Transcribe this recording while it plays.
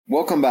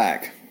Welcome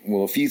back.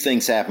 Well, a few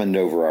things happened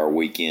over our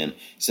weekend.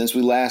 Since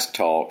we last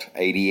talked,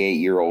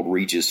 88-year-old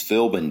Regis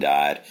Philbin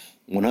died,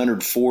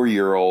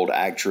 104-year-old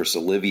actress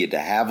Olivia de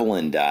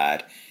Havilland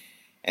died,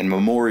 and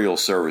memorial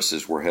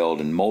services were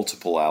held in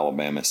multiple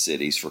Alabama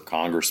cities for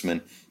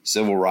Congressman,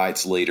 civil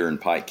rights leader,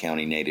 and Pike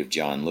County native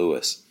John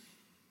Lewis.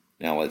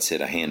 Now let's hit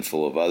a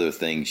handful of other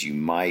things you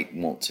might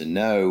want to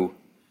know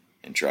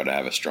and try to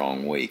have a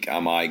strong week.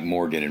 I'm Ike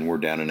Morgan, and we're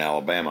down in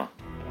Alabama.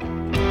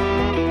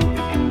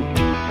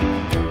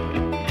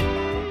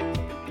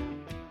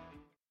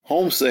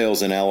 Home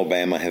sales in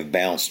Alabama have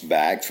bounced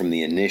back from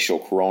the initial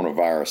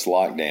coronavirus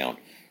lockdown,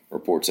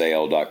 reports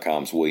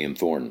AL.com's William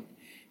Thornton.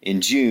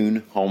 In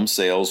June, home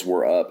sales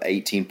were up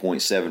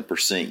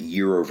 18.7%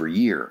 year over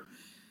year,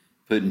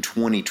 putting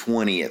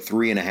 2020 at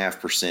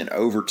 3.5%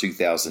 over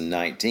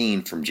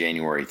 2019 from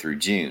January through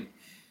June.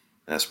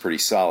 That's pretty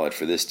solid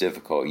for this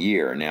difficult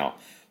year. Now,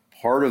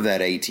 part of that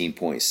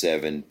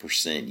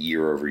 18.7%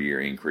 year over year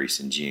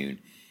increase in June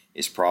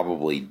is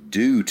probably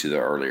due to the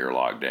earlier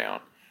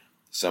lockdown.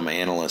 Some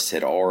analysts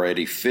had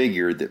already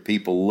figured that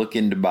people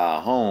looking to buy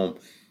a home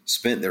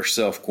spent their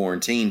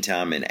self-quarantine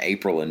time in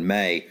April and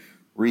May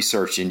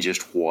researching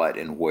just what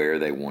and where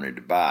they wanted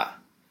to buy.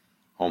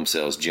 Home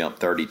sales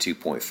jumped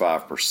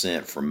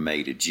 32.5% from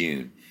May to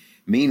June.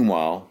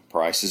 Meanwhile,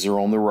 prices are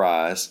on the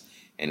rise,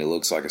 and it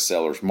looks like a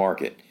seller's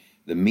market.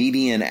 The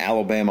median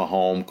Alabama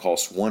home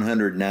cost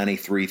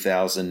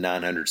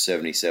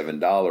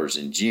 $193,977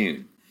 in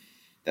June.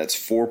 That's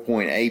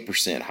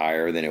 4.8%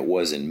 higher than it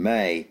was in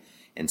May,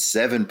 and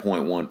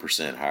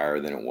 7.1%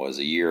 higher than it was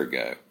a year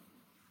ago.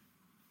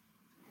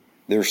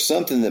 There's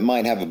something that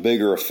might have a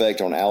bigger effect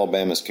on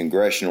Alabama's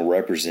congressional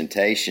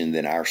representation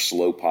than our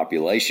slow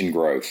population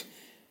growth,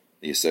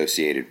 the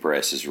Associated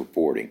Press is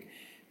reporting.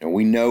 Now,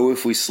 we know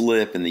if we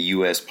slip in the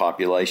U.S.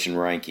 population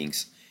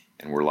rankings,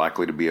 and we're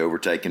likely to be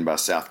overtaken by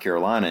South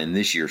Carolina in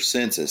this year's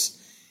census,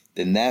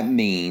 then that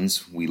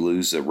means we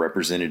lose a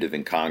representative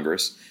in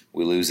Congress,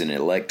 we lose an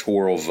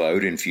electoral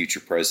vote in future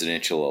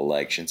presidential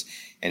elections,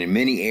 and in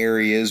many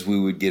areas we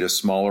would get a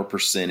smaller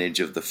percentage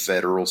of the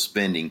federal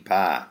spending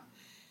pie.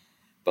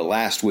 But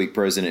last week,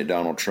 President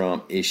Donald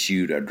Trump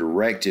issued a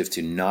directive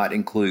to not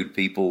include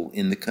people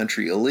in the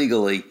country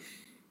illegally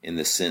in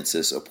the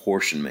census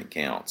apportionment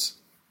counts.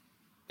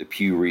 The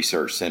Pew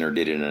Research Center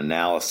did an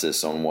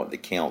analysis on what the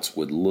counts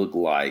would look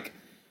like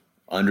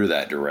under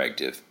that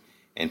directive,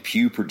 and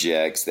Pew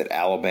projects that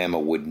Alabama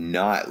would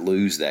not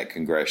lose that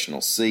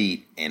congressional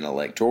seat and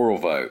electoral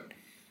vote.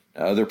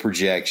 Now, other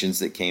projections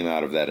that came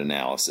out of that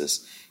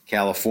analysis,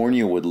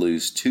 California would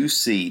lose 2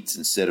 seats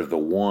instead of the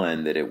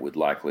 1 that it would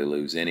likely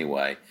lose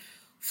anyway.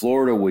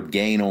 Florida would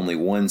gain only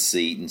 1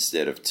 seat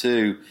instead of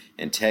 2,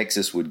 and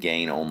Texas would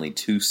gain only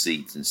 2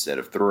 seats instead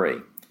of 3.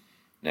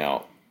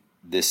 Now,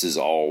 this is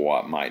all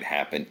what might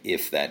happen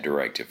if that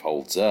directive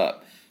holds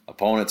up.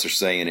 Opponents are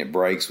saying it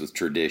breaks with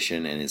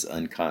tradition and is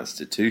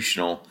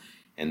unconstitutional,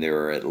 and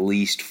there are at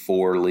least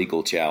 4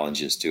 legal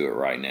challenges to it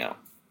right now.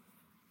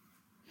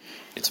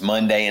 It's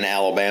Monday in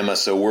Alabama,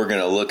 so we're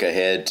going to look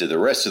ahead to the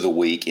rest of the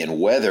week in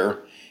weather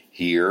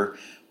here.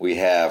 We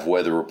have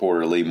weather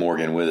reporter Lee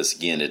Morgan with us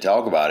again to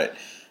talk about it.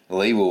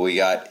 Lee, well, we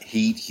got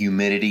heat,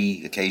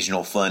 humidity,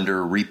 occasional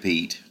thunder,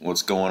 repeat.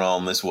 What's going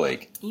on this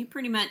week? You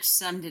pretty much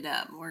summed it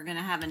up. We're going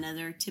to have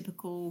another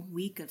typical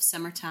week of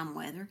summertime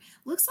weather.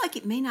 Looks like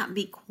it may not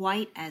be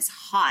quite as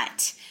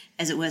hot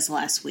as it was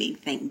last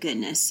week, thank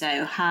goodness.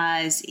 So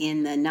highs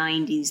in the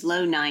 90s,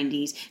 low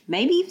 90s,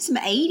 maybe even some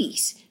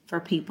 80s for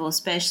people,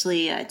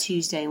 especially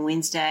Tuesday and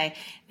Wednesday.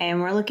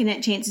 And we're looking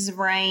at chances of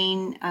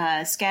rain,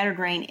 scattered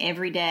rain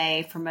every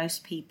day for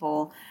most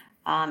people.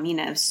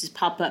 It's just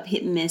pop up,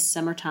 hit and miss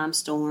summertime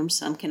storms.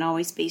 Some can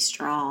always be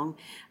strong.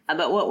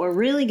 But what we're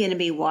really going to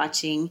be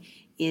watching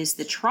is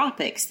the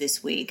tropics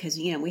this week because,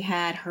 we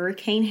had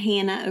Hurricane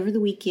Hannah over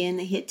the weekend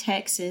that hit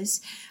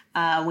Texas.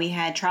 We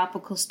had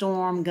Tropical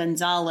Storm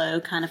Gonzalo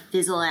kind of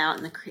fizzle out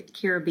in the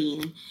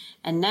Caribbean.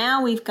 And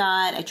now we've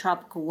got a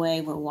tropical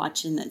wave we're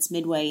watching that's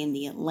midway in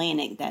the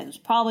Atlantic that will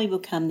probably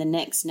become the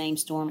next named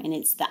storm, and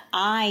it's the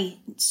I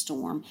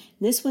storm.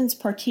 This one's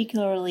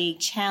particularly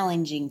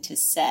challenging to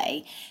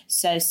say.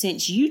 So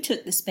since you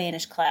took the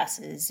Spanish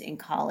classes in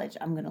college,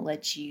 I'm going to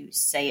let you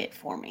say it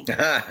for me.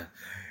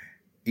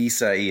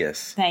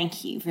 Isaias.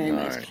 Thank you very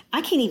much. Right.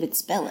 I can't even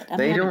spell it. I'm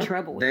having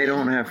trouble with it. They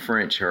don't have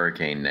French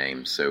hurricane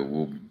names, so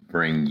we'll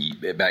bring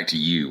it back to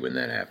you when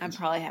that happens. I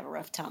probably have a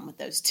rough time with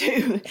those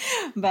too.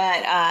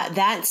 But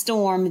that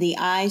storm, the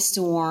I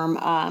storm,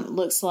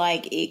 looks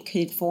like it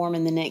could form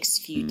in the next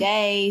few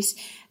days.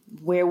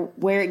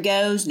 Where it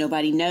goes,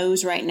 nobody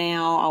knows right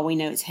now. All we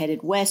know it's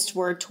headed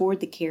westward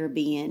toward the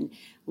Caribbean.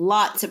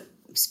 Lots of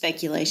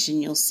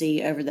speculation you'll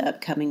see over the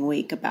upcoming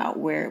week about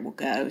where it will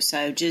go.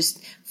 So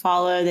just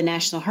follow the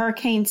National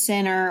Hurricane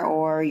Center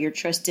or your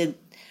trusted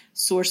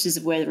sources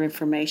of weather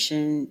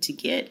information to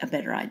get a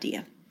better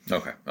idea.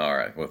 Okay. All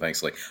right. Well,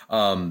 thanks, Lee.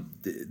 The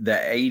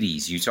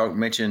 80s, you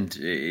mentioned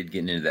it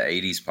getting into the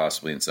 80s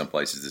possibly in some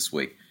places this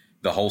week.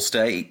 the whole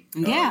state.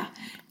 Yeah.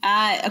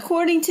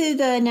 According to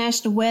the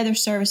National Weather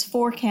Service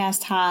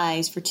forecast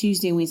highs for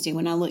Tuesday and Wednesday,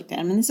 when I looked at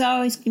them, and this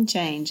always can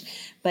change,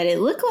 but it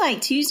looked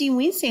like Tuesday and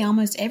Wednesday,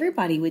 almost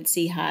everybody would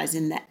see highs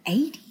in the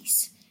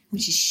 80s,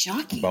 which is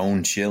shocking.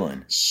 Bone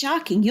chilling.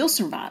 Shocking. You'll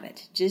survive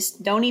it.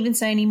 Just don't even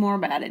say any more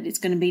about it. It's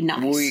going to be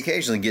nice. Well, we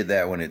occasionally get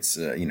that when it's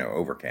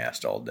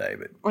overcast all day,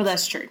 but Or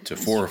that's true. to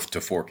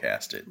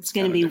forecast it, It's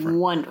going to be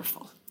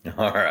wonderful.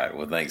 All right.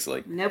 Well, thanks,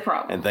 Lee. No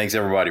problem. And thanks,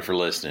 everybody, for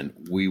listening.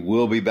 We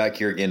will be back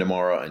here again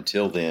tomorrow.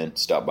 Until then,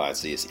 stop by and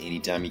see us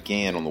anytime you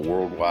can on the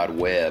World Wide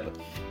Web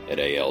at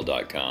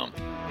al.com.